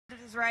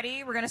Is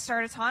ready. We're going to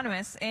start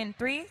autonomous in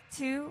 3,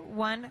 2,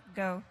 1,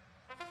 go.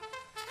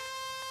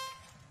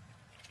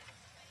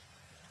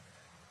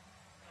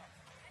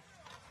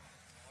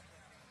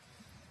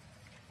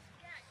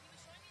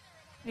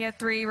 We have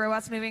 3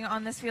 robots moving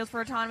on this field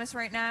for autonomous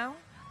right now.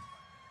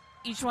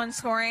 Each one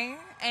scoring,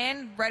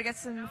 and red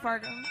gets in the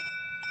far.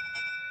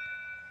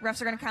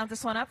 Refs are going to count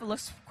this one up. It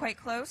looks quite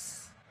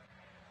close.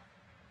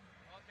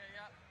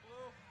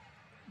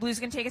 Blue's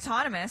going to take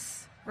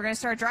autonomous. We're going to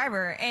start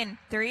driver in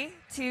 3,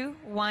 2,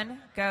 1,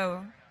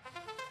 go.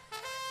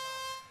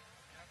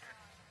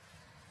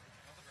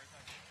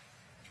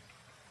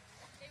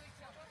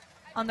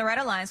 On the red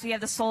alliance, we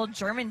have the sole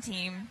German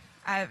team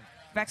at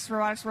Vex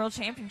Robotics World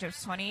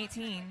Championships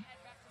 2018.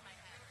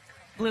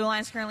 Blue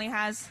Alliance currently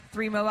has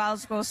 3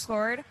 mobiles goals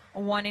scored,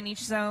 1 in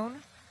each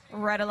zone.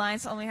 Red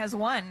Alliance only has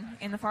 1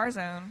 in the far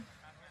zone.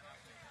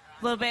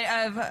 A little bit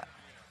of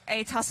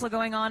a tussle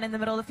going on in the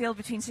middle of the field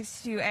between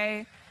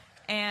 62A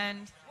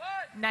and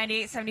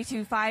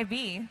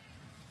 98-72-5B.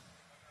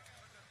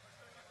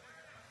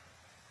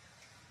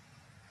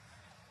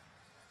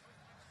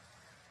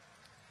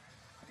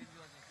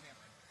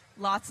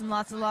 Lots and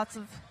lots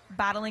of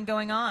battling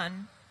going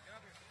on.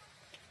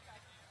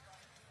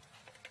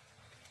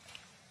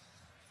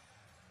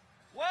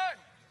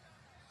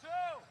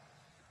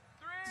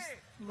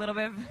 A little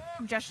bit of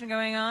congestion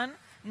going on.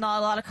 Not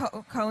a lot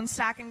of cone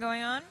stacking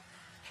going on.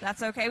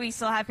 That's okay. We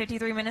still have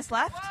 53 minutes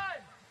left. 1,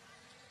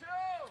 2,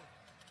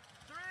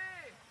 3.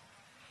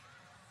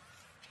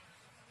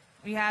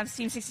 We have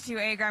Team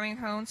 62A grabbing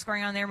a cone,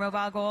 scoring on their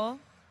mobile goal.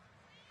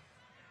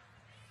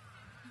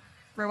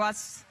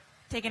 Robots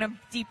taking a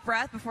deep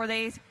breath before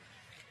they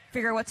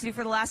figure out what to do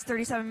for the last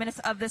 37 minutes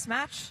of this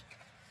match.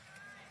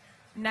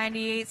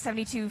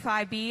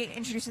 98-72-5B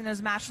introducing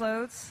those match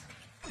loads.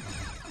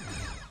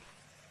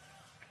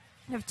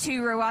 We have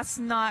 2 robots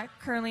not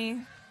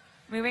currently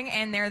moving,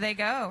 and there they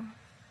go.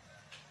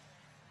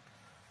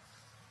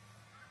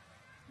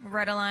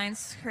 Red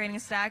Alliance creating a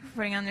stack,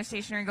 putting on their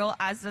stationary goal,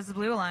 as does the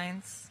Blue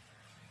Alliance.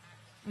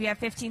 We have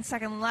 15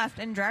 seconds left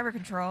in driver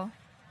control.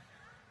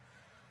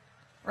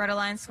 Red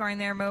Alliance scoring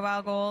their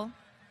mobile goal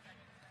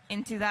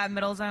into that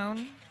middle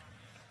zone.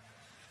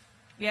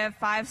 We have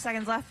 5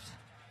 seconds left.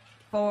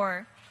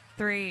 4,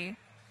 3,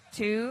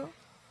 2,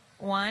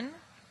 1.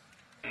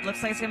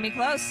 Looks like it's going to be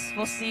close.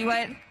 We'll see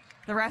what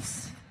the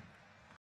refs